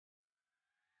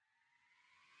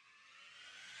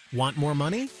Want more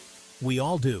money? We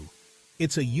all do.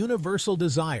 It's a universal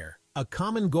desire, a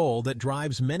common goal that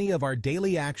drives many of our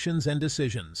daily actions and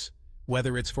decisions.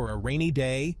 Whether it's for a rainy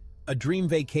day, a dream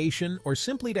vacation, or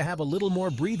simply to have a little more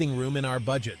breathing room in our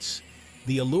budgets,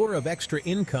 the allure of extra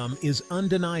income is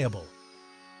undeniable.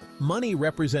 Money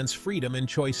represents freedom and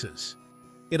choices.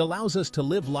 It allows us to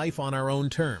live life on our own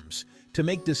terms, to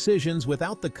make decisions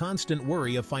without the constant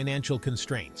worry of financial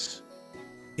constraints.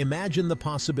 Imagine the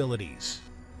possibilities.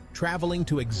 Traveling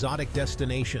to exotic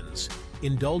destinations,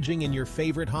 indulging in your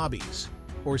favorite hobbies,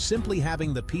 or simply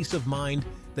having the peace of mind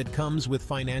that comes with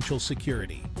financial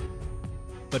security.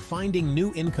 But finding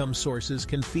new income sources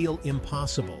can feel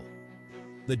impossible.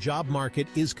 The job market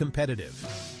is competitive,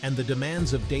 and the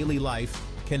demands of daily life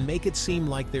can make it seem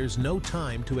like there's no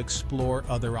time to explore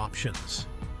other options.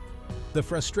 The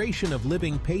frustration of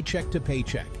living paycheck to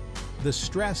paycheck, the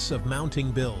stress of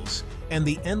mounting bills, and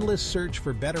the endless search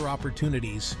for better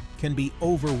opportunities can be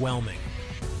overwhelming.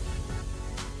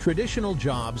 Traditional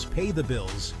jobs pay the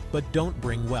bills but don't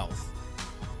bring wealth.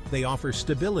 They offer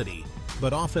stability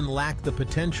but often lack the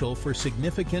potential for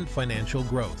significant financial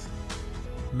growth.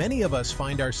 Many of us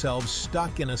find ourselves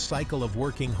stuck in a cycle of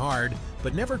working hard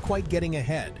but never quite getting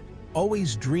ahead,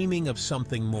 always dreaming of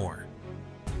something more.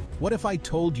 What if I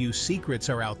told you secrets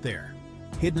are out there?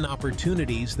 Hidden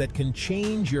opportunities that can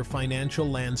change your financial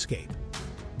landscape.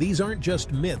 These aren't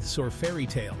just myths or fairy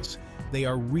tales. They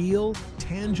are real,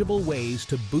 tangible ways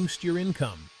to boost your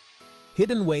income.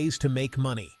 Hidden ways to make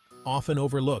money, often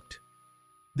overlooked.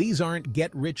 These aren't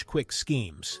get-rich-quick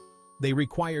schemes. They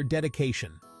require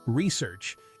dedication,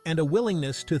 research, and a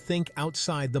willingness to think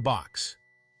outside the box.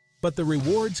 But the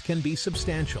rewards can be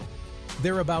substantial.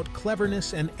 They're about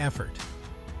cleverness and effort.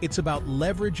 It's about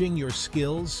leveraging your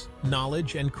skills,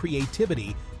 knowledge, and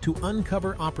creativity to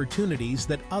uncover opportunities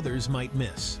that others might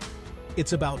miss.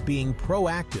 It's about being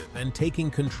proactive and taking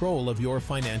control of your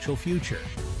financial future.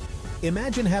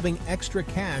 Imagine having extra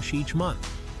cash each month,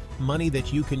 money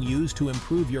that you can use to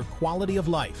improve your quality of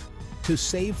life, to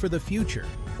save for the future,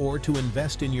 or to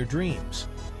invest in your dreams.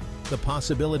 The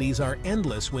possibilities are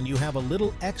endless when you have a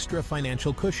little extra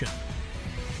financial cushion.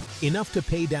 Enough to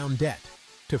pay down debt,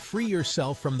 to free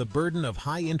yourself from the burden of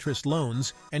high-interest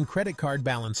loans and credit card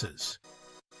balances.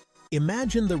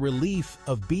 Imagine the relief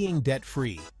of being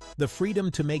debt-free, the freedom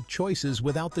to make choices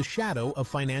without the shadow of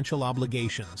financial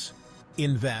obligations.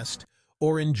 Invest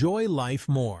or enjoy life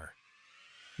more.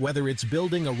 Whether it's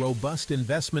building a robust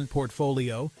investment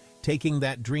portfolio, taking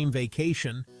that dream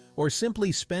vacation, or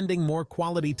simply spending more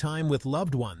quality time with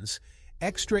loved ones,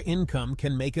 extra income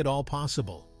can make it all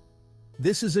possible.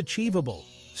 This is achievable,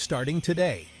 starting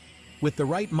today. With the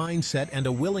right mindset and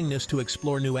a willingness to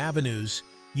explore new avenues,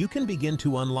 you can begin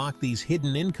to unlock these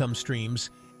hidden income streams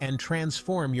and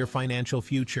transform your financial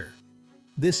future.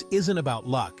 This isn't about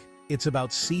luck, it's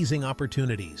about seizing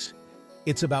opportunities.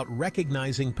 It's about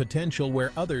recognizing potential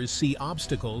where others see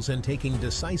obstacles and taking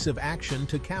decisive action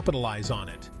to capitalize on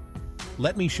it.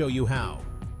 Let me show you how.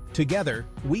 Together,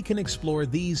 we can explore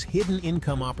these hidden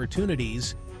income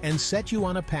opportunities and set you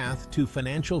on a path to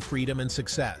financial freedom and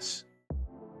success.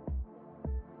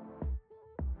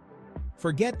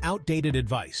 Forget outdated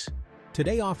advice.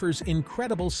 Today offers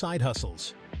incredible side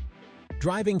hustles.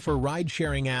 Driving for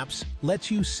ride-sharing apps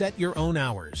lets you set your own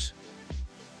hours.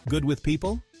 Good with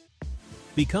people?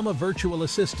 Become a virtual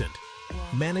assistant,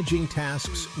 managing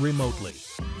tasks remotely.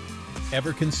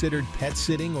 Ever considered pet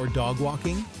sitting or dog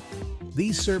walking?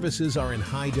 These services are in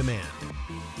high demand.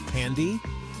 Handy?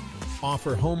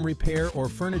 Offer home repair or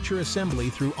furniture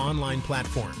assembly through online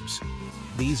platforms.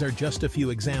 These are just a few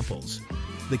examples.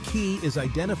 The key is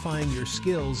identifying your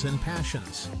skills and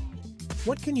passions.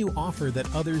 What can you offer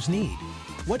that others need?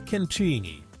 What can you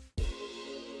need?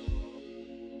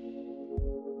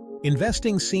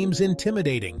 Investing seems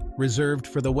intimidating, reserved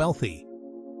for the wealthy.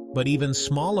 But even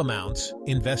small amounts,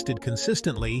 invested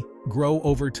consistently, grow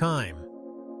over time.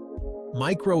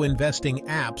 Micro-investing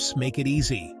apps make it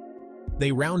easy.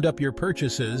 They round up your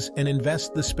purchases and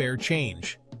invest the spare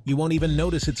change. You won't even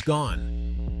notice it's gone.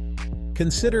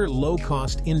 Consider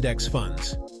low-cost index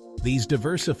funds. These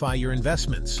diversify your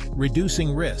investments,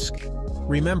 reducing risk.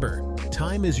 Remember,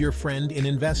 time is your friend in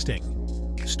investing.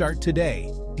 Start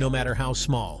today, no matter how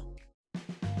small.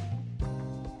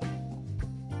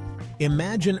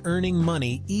 Imagine earning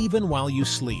money even while you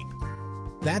sleep.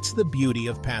 That's the beauty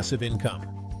of passive income.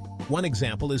 One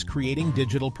example is creating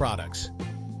digital products.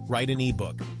 Write an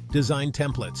ebook, design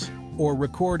templates, or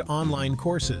record online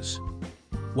courses.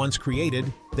 Once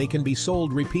created, they can be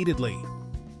sold repeatedly.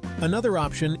 Another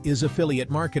option is affiliate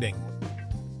marketing.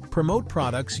 Promote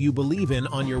products you believe in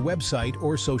on your website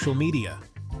or social media.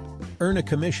 Earn a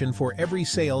commission for every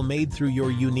sale made through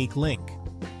your unique link.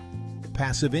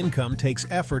 Passive income takes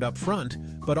effort up front,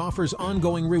 but offers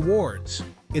ongoing rewards.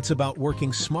 It's about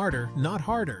working smarter, not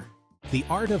harder. The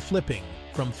art of flipping,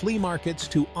 from flea markets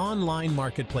to online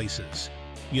marketplaces.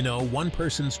 You know, one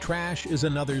person's trash is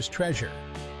another's treasure.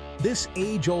 This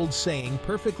age-old saying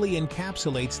perfectly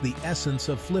encapsulates the essence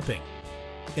of flipping.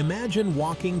 Imagine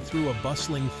walking through a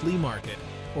bustling flea market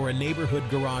or a neighborhood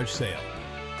garage sale,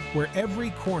 where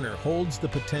every corner holds the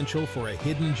potential for a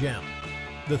hidden gem.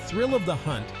 The thrill of the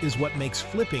hunt is what makes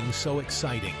flipping so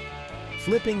exciting.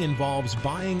 Flipping involves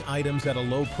buying items at a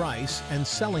low price and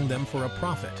selling them for a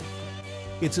profit.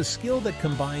 It's a skill that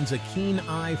combines a keen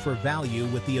eye for value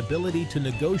with the ability to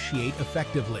negotiate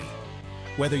effectively.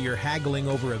 Whether you're haggling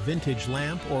over a vintage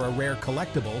lamp or a rare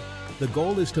collectible, the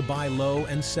goal is to buy low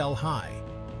and sell high.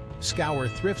 Scour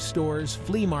thrift stores,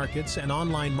 flea markets, and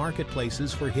online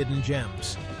marketplaces for hidden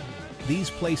gems.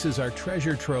 These places are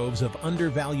treasure troves of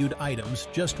undervalued items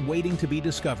just waiting to be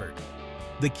discovered.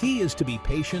 The key is to be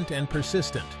patient and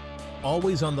persistent,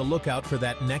 always on the lookout for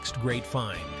that next great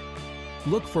find.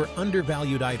 Look for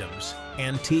undervalued items,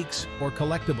 antiques, or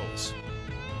collectibles.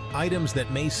 Items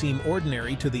that may seem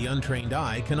ordinary to the untrained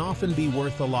eye can often be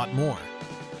worth a lot more.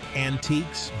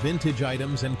 Antiques, vintage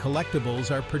items, and collectibles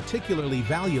are particularly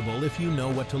valuable if you know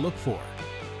what to look for.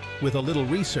 With a little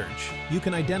research, you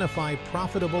can identify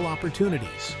profitable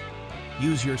opportunities.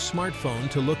 Use your smartphone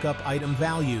to look up item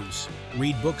values,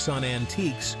 read books on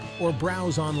antiques, or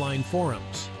browse online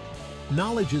forums.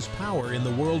 Knowledge is power in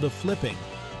the world of flipping,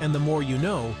 and the more you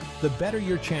know, the better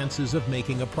your chances of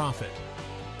making a profit.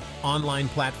 Online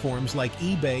platforms like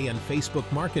eBay and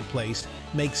Facebook Marketplace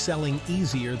make selling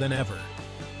easier than ever.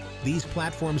 These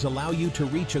platforms allow you to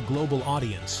reach a global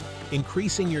audience,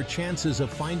 increasing your chances of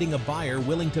finding a buyer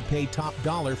willing to pay top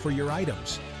dollar for your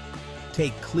items.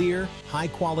 Take clear,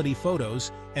 high-quality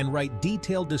photos and write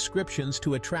detailed descriptions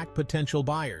to attract potential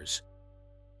buyers.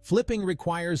 Flipping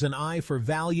requires an eye for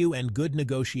value and good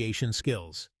negotiation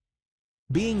skills.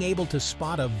 Being able to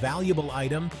spot a valuable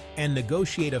item and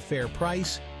negotiate a fair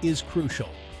price is crucial.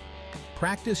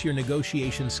 Practice your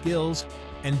negotiation skills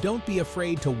and don't be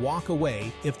afraid to walk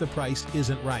away if the price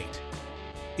isn't right.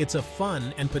 It's a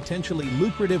fun and potentially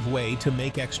lucrative way to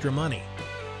make extra money.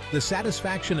 The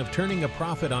satisfaction of turning a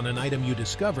profit on an item you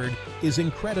discovered is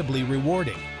incredibly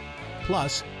rewarding.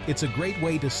 Plus, it's a great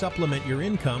way to supplement your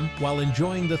income while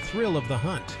enjoying the thrill of the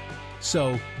hunt.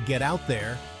 So, get out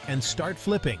there and start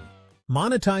flipping.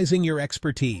 Monetizing your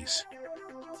expertise.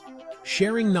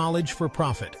 Sharing knowledge for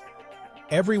profit.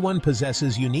 Everyone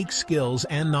possesses unique skills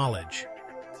and knowledge.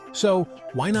 So,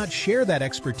 why not share that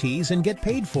expertise and get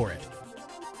paid for it?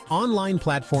 Online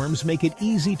platforms make it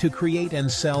easy to create and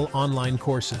sell online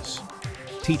courses.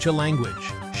 Teach a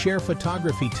language, share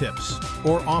photography tips,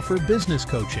 or offer business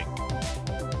coaching.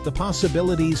 The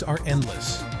possibilities are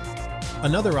endless.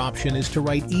 Another option is to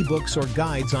write ebooks or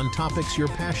guides on topics you're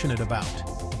passionate about.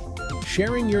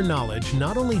 Sharing your knowledge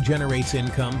not only generates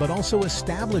income but also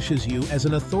establishes you as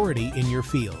an authority in your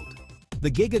field. The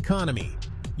gig economy.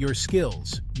 Your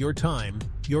skills, your time,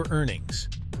 your earnings.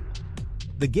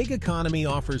 The gig economy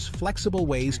offers flexible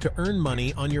ways to earn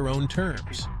money on your own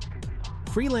terms.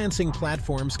 Freelancing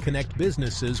platforms connect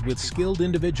businesses with skilled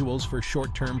individuals for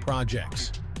short-term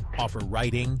projects. Offer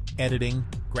writing, editing,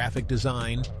 graphic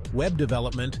design, web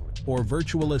development, or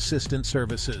virtual assistant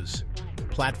services.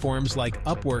 Platforms like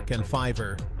Upwork and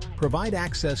Fiverr provide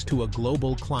access to a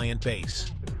global client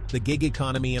base. The gig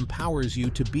economy empowers you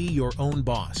to be your own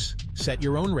boss, set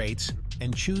your own rates,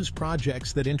 and choose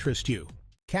projects that interest you.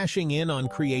 Cashing in on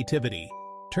creativity,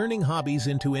 turning hobbies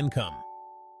into income.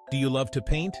 Do you love to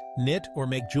paint, knit, or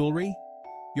make jewelry?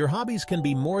 Your hobbies can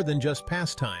be more than just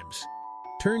pastimes.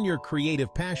 Turn your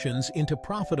creative passions into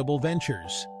profitable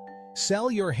ventures. Sell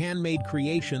your handmade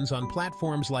creations on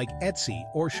platforms like Etsy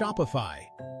or Shopify.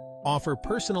 Offer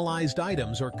personalized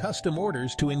items or custom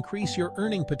orders to increase your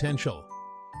earning potential.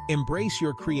 Embrace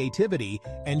your creativity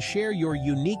and share your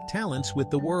unique talents with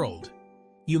the world.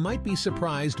 You might be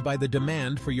surprised by the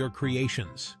demand for your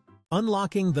creations.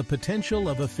 Unlocking the potential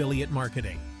of affiliate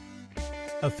marketing.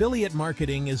 Affiliate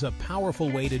marketing is a powerful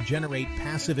way to generate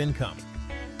passive income.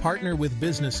 Partner with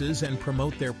businesses and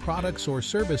promote their products or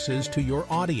services to your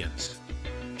audience.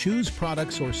 Choose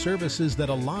products or services that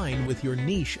align with your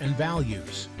niche and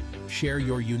values. Share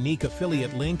your unique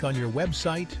affiliate link on your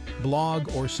website, blog,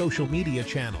 or social media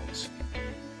channels.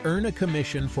 Earn a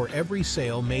commission for every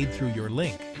sale made through your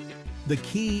link. The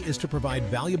key is to provide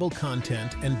valuable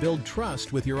content and build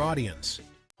trust with your audience.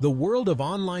 The world of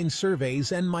online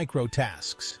surveys and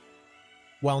microtasks.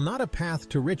 While not a path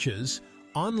to riches,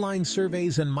 online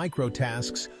surveys and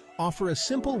microtasks offer a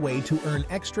simple way to earn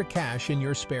extra cash in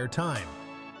your spare time.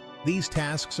 These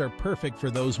tasks are perfect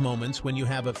for those moments when you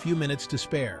have a few minutes to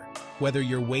spare, whether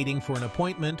you're waiting for an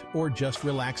appointment or just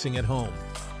relaxing at home.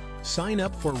 Sign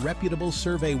up for reputable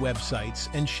survey websites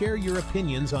and share your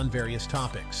opinions on various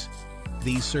topics.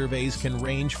 These surveys can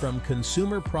range from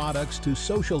consumer products to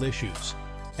social issues,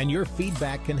 and your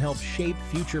feedback can help shape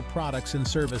future products and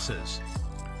services.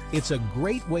 It's a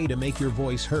great way to make your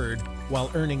voice heard while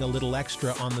earning a little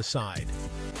extra on the side.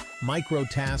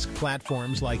 Micro-task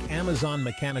platforms like Amazon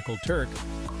Mechanical Turk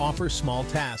offer small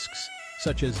tasks,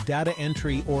 such as data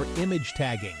entry or image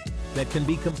tagging, that can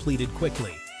be completed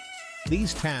quickly.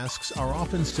 These tasks are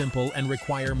often simple and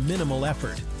require minimal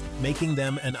effort, making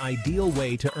them an ideal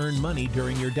way to earn money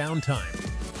during your downtime.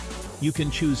 You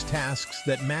can choose tasks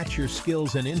that match your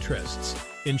skills and interests,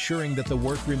 ensuring that the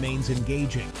work remains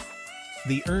engaging.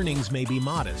 The earnings may be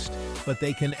modest, but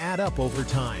they can add up over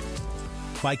time.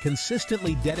 By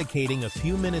consistently dedicating a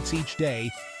few minutes each day,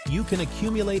 you can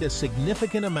accumulate a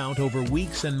significant amount over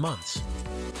weeks and months.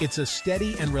 It's a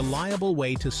steady and reliable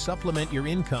way to supplement your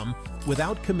income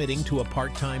without committing to a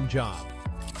part-time job.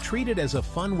 Treat it as a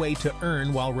fun way to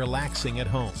earn while relaxing at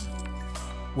home.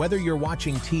 Whether you're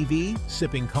watching TV,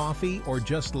 sipping coffee, or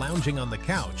just lounging on the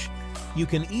couch, you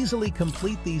can easily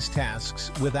complete these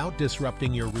tasks without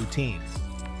disrupting your routine.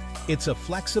 It's a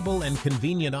flexible and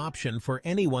convenient option for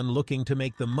anyone looking to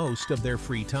make the most of their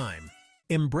free time.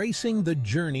 Embracing the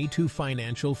journey to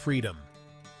financial freedom.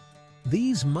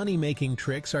 These money-making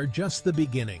tricks are just the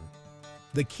beginning.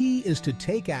 The key is to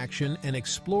take action and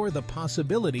explore the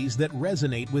possibilities that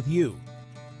resonate with you.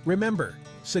 Remember,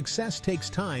 success takes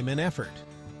time and effort.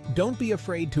 Don't be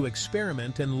afraid to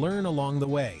experiment and learn along the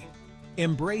way.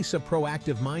 Embrace a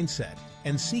proactive mindset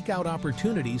and seek out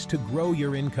opportunities to grow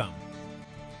your income.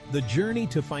 The journey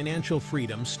to financial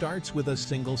freedom starts with a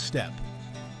single step.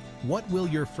 What will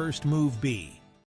your first move be?